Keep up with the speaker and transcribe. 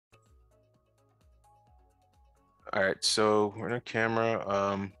All right, so we're in a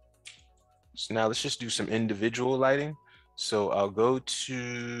camera. So now let's just do some individual lighting. So I'll go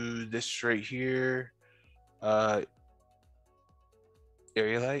to this right here, uh,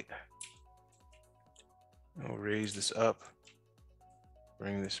 area light. I'll raise this up,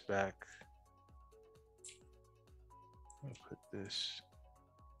 bring this back. I'll put this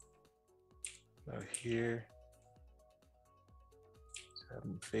out here. Have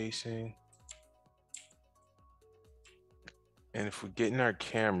them facing. And if we get in our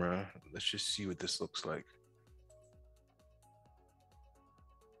camera, let's just see what this looks like.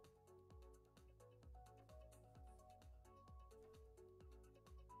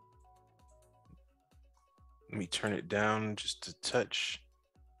 Let me turn it down just a touch.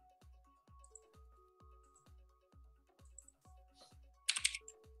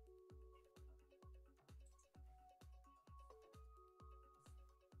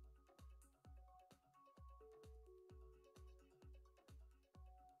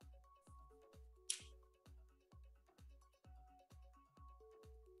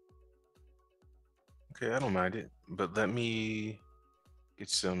 Okay, I don't mind it, but let me get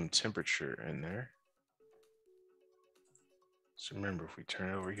some temperature in there. So remember, if we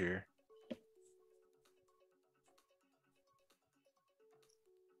turn over here,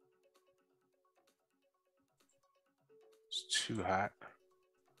 it's too hot.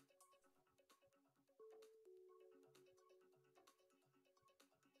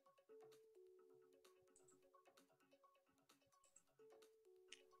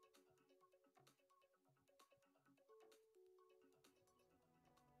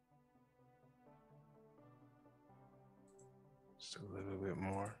 Just a little bit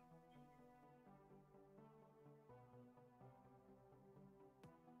more.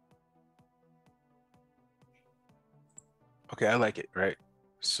 Okay, I like it, right?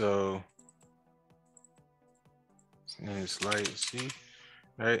 So it's light, see,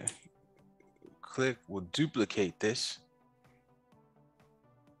 right? Click, we'll duplicate this.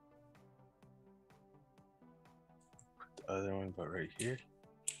 Put the other one about right here.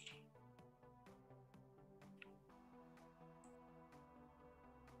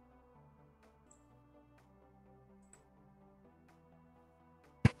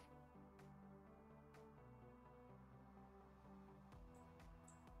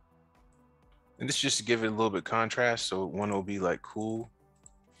 And this just to give it a little bit contrast. So one will be like cool.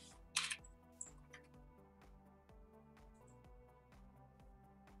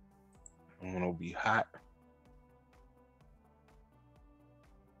 And one will be hot.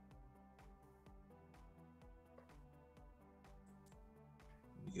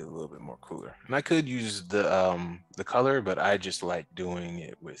 Get a little bit more cooler. And I could use the color, but I just like doing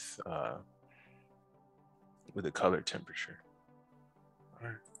it with the color temperature. All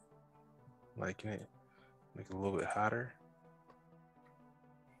right. Liking it. Make it a little bit hotter.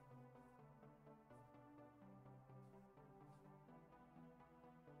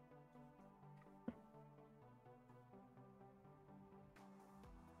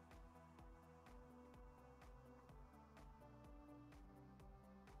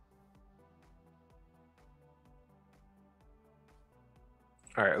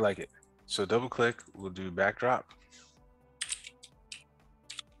 All right, I like it. So double click, we'll do backdrop.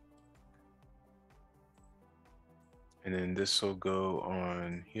 And then this will go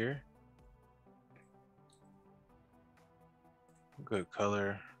on here. Good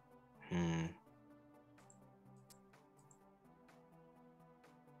color.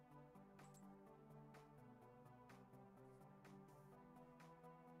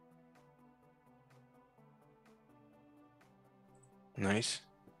 Nice.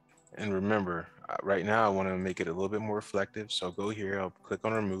 And remember, right now I want to make it a little bit more reflective. So I'll go here, I'll click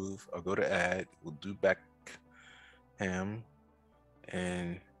on remove, I'll go to add, we'll do back ham,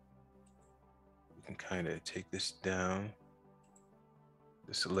 and we can kind of take this down,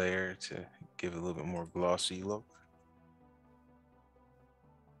 this layer, to give it a little bit more glossy look.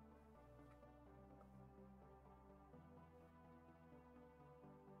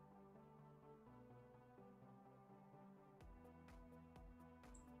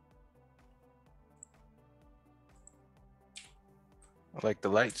 I like the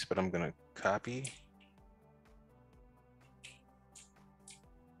lights, but I'm gonna copy.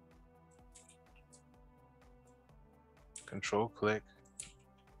 Control click.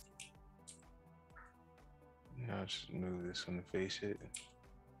 Now just move this one to face it.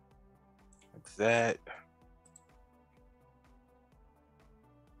 Like that.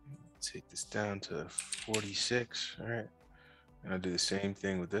 Take this down to 46. All right. And I'll do the same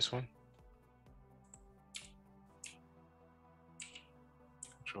thing with this one.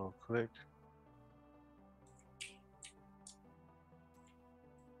 Control click.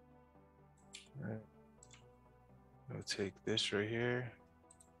 We'll take this right here,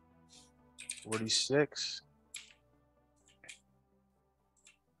 46.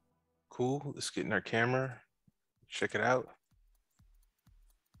 Cool. Let's get in our camera. Check it out.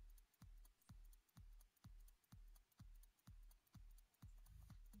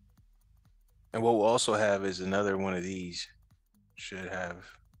 And what we'll also have is another one of these. Should have,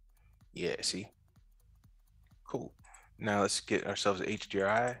 yeah, see? Cool. Now let's get ourselves a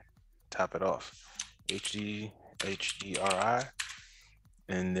HDRI, top it off. HDRI.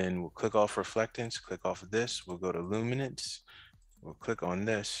 And then we'll click off reflectance, click off of this. We'll go to luminance. We'll click on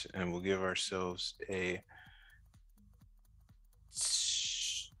this and we'll give ourselves a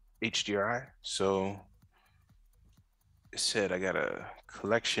HDRI. So it said I got a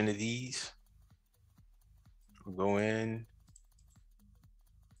collection of these. We'll go in,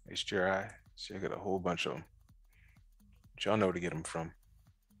 HDRI. See, I got a whole bunch of them. But y'all know where to get them from.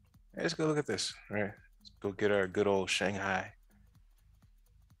 Hey, let's go look at this. All right, let's go get our good old Shanghai.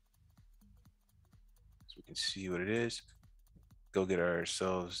 So we can see what it is. Go get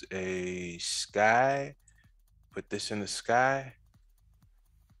ourselves a sky. Put this in the sky.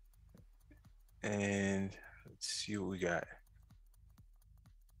 And let's see what we got.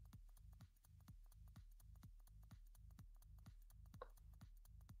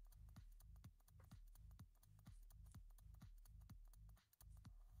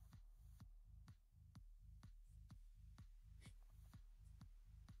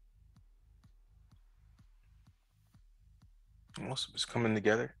 Most of it's coming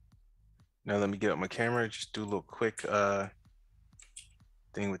together. Now let me get up my camera, just do a little quick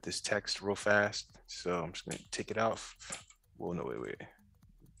thing with this text real fast. So I'm just gonna take it off. Well, no, wait.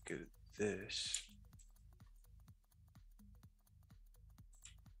 Get this.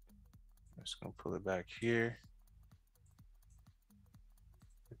 I'm just gonna pull it back here.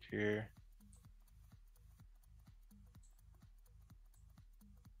 Back here.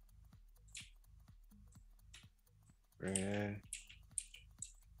 Bring it in.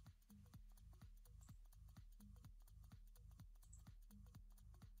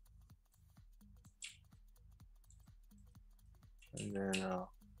 And then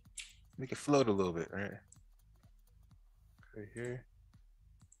make it float a little bit, right? Right here.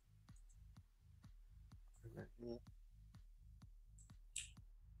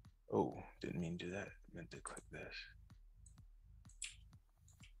 Oh, didn't mean to do that. I meant to click this.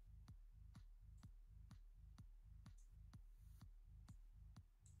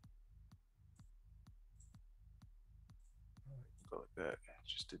 Go like that,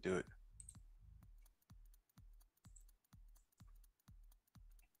 just to do it.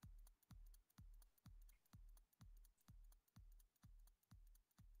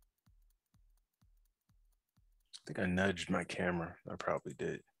 I think I nudged my camera. I probably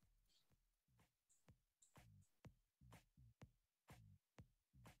did.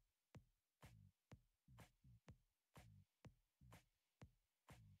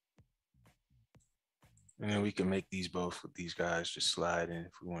 And then we can make these both with these guys, just slide in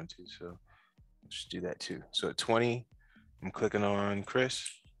if we want to. So let's do that too. So at 20, I'm clicking on Chris.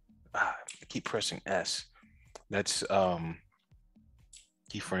 I keep pressing S. That's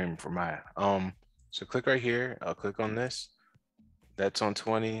keyframe for Maya. So click right here. I'll click on this. That's on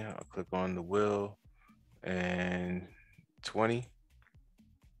 20. I'll click on the wheel and 20.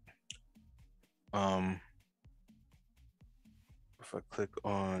 If I click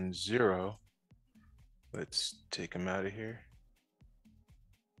on 0, let's take him out of here.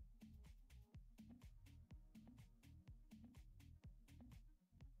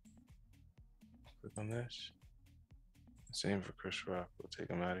 Click on this. Same for Chris Rock. We'll take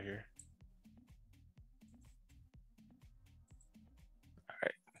him out of here. All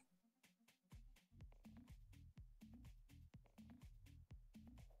right.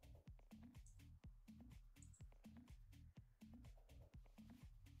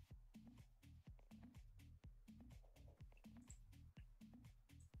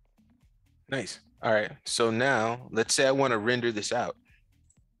 Nice. All right. So now let's say I want to render this out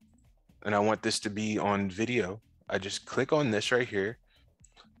and I want this to be on video. I just click on this right here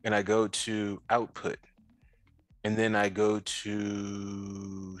and I go to output. And then I go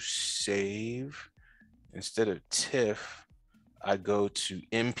to save. Instead of TIFF, I go to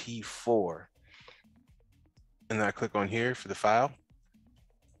MP4. And then I click on here for the file.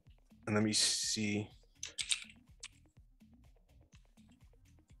 And let me see.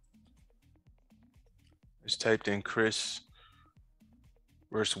 Just typed in Chris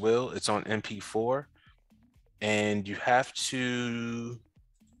versus Will. It's on MP4. And you have to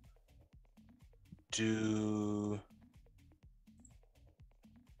do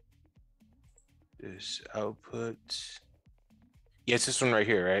this. this? Output. Yeah, it's this one right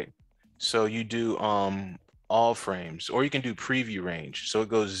here, right? So you do all frames, or you can do preview range. So it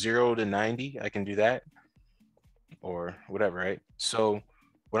goes 0 to 90. I can do that, or whatever, right? So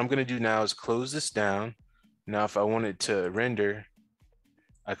what I'm gonna do now is close this down. Now, if I wanted to render,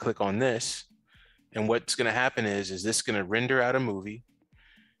 I click on this, and what's gonna happen is this gonna render out a movie.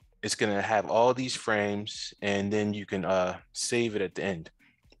 It's gonna have all these frames, and then you can save it at the end.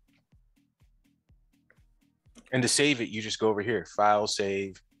 And to save it, you just go over here, File,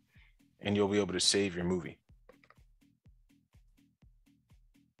 Save, and you'll be able to save your movie.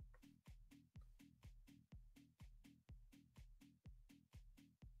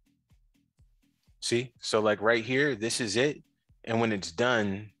 See? So like right here, this is it. And when it's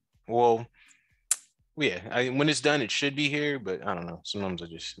done, well, yeah, when it's done, it should be here, but I don't know. Sometimes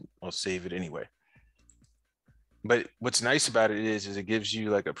I'll save it anyway. But what's nice about it is it gives you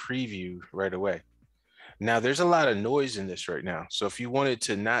like a preview right away. Now there's a lot of noise in this right now. So if you wanted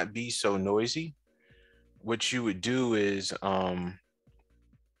to not be so noisy, what you would do is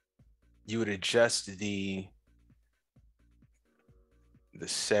you would adjust the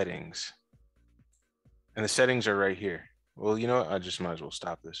settings. And the settings are right here. Well, you know what? I just might as well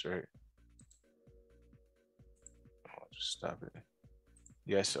stop this, right? I'll just stop it.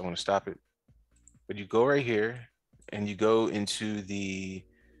 Yes, I want to stop it. But you go right here and you go into the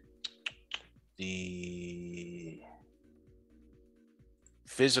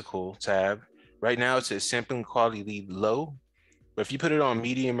physical tab. Right now it says sampling quality low, but if you put it on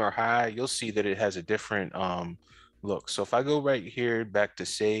medium or high, you'll see that it has a different look. So if I go right here back to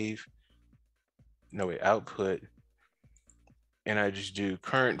save, no wait, output, and I just do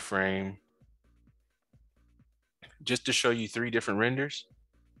current frame, just to show you 3 different renders.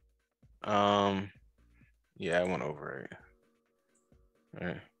 Yeah, I went over it. All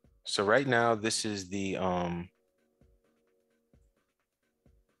right. So right now this is the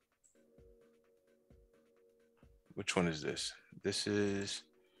which one is this? This is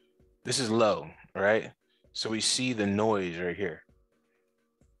low, right? So we see the noise right here.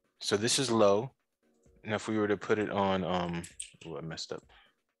 So this is low. And if we were to put it on oh, I messed up.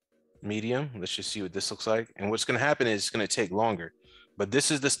 Medium, let's just see what this looks like. And what's gonna happen is it's gonna take longer. But this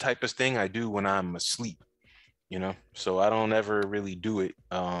is this type of thing I do when I'm asleep, you know? So I don't ever really do it.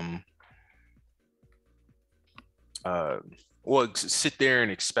 Well, sit there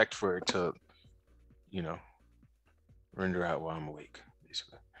and expect for it to, you know, render out while I'm awake,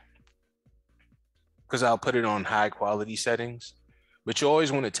 basically. Because I'll put it on high quality settings, but you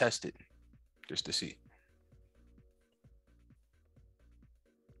always want to test it just to see.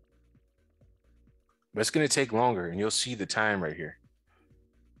 But it's going to take longer, and you'll see the time right here.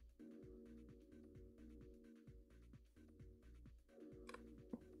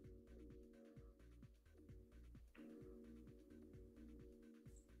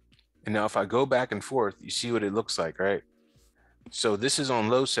 And now if I go back and forth, you see what it looks like, right? So this is on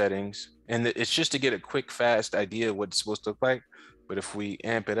low settings, and it's just to get a quick, fast idea of what it's supposed to look like. But if we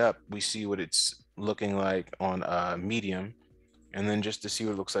amp it up, we see what it's looking like on medium, and then just to see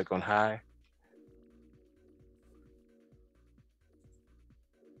what it looks like on high.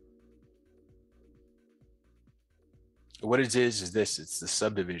 What it is this, it's the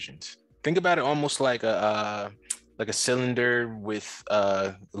subdivisions. Think about it almost like a cylinder with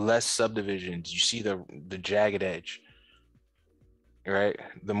less subdivisions. You see the jagged edge, right?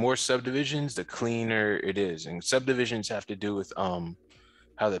 The more subdivisions, the cleaner it is. And subdivisions have to do with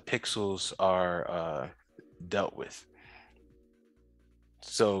how the pixels are dealt with.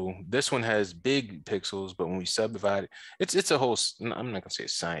 So this one has big pixels, but when we subdivide it, it's a whole, I'm not gonna say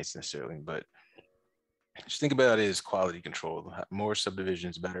science necessarily, but just think about it as quality control. More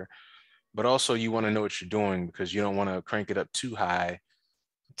subdivisions, better. But also you want to know what you're doing because you don't want to crank it up too high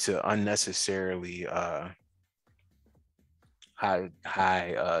to unnecessarily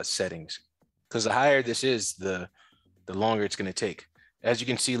high settings. Because the higher this is, the longer it's going to take. As you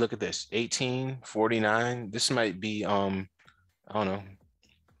can see, look at this, 18:49. This might be I don't know,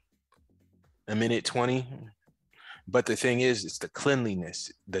 a minute 20. But the thing is, it's the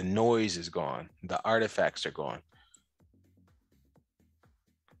cleanliness. The noise is gone. The artifacts are gone.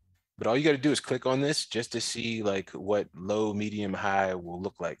 But all you got to do is click on this just to see like what low, medium, high will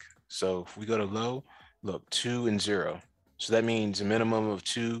look like. So if we go to low, look, 2 and 0. So that means a minimum of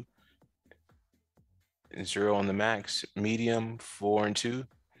 2 and 0 on the max, medium, 4 and 2,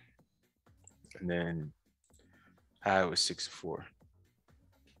 and then high was 6 and 4.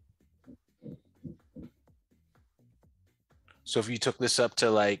 So if you took this up to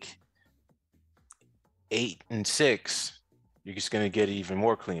like 8 and 6, you're just gonna get even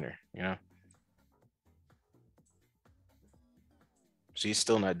more cleaner, you know? See, it's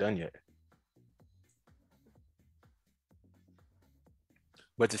still not done yet.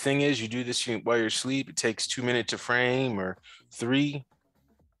 But the thing is, you do this while you're asleep. It takes 2 minutes to frame or 3.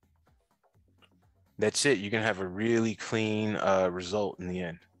 That's it. You're gonna have a really clean result in the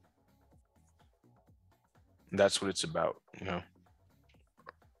end. That's what it's about, you know.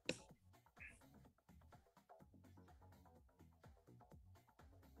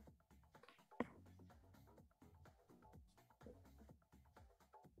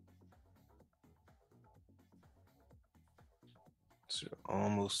 So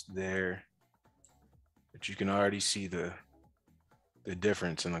almost there, but you can already see the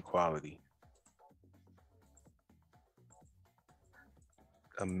difference in the quality.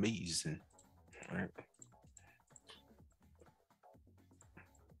 Amazing. All right.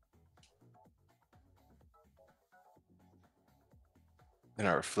 And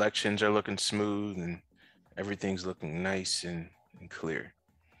our reflections are looking smooth and everything's looking nice and clear.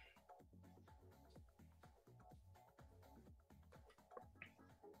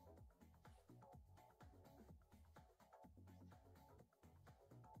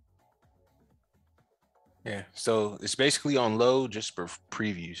 Yeah, so it's basically on low just for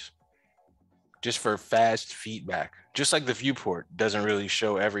previews, just for fast feedback. Just like the viewport doesn't really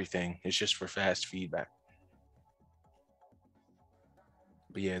show everything, it's just for fast feedback.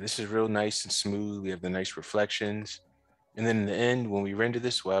 But yeah, this is real nice and smooth. We have the nice reflections. And then in the end, when we render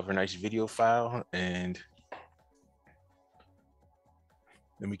this, we'll have a nice video file and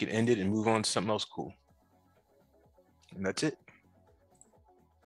then we can end it and move on to something else cool. And that's it.